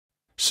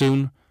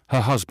Soon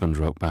her husband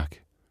wrote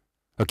back,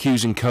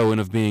 accusing Cohen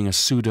of being a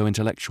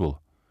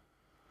pseudo-intellectual,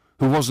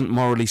 who wasn't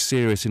morally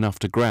serious enough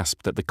to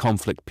grasp that the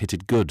conflict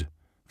pitted good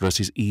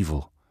versus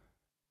evil.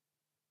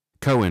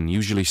 Cohen,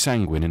 usually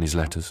sanguine in his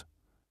letters,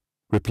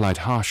 replied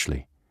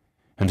harshly,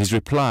 and his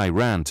reply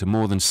ran to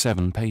more than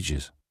 7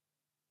 pages.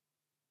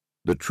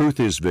 The truth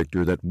is,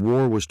 Victor, that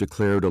war was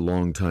declared a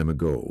long time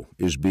ago,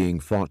 is being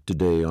fought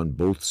today on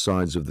both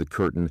sides of the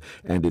curtain,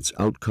 and its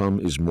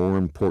outcome is more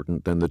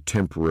important than the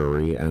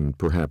temporary and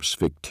perhaps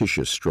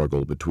fictitious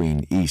struggle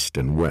between East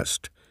and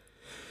West.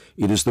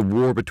 It is the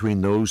war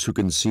between those who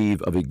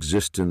conceive of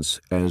existence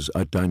as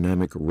a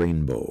dynamic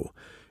rainbow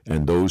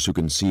and those who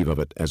conceive of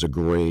it as a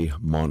gray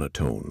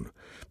monotone,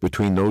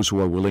 between those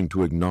who are willing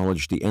to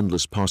acknowledge the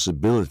endless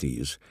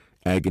possibilities,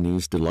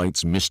 agonies,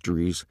 delights,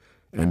 mysteries,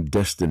 and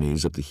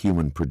destinies of the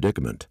human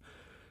predicament,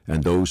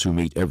 and those who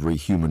meet every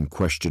human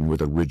question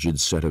with a rigid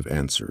set of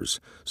answers,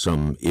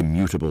 some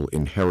immutable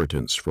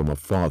inheritance from a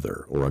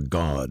father or a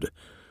god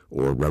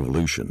or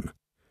revolution.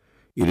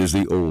 It is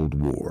the old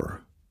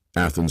war,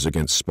 Athens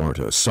against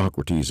Sparta,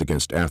 Socrates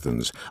against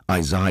Athens,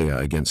 Isaiah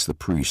against the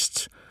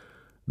priests,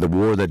 the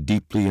war that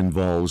deeply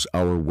involves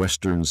our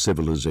Western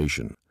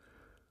civilization,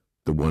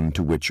 the one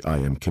to which I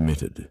am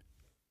committed.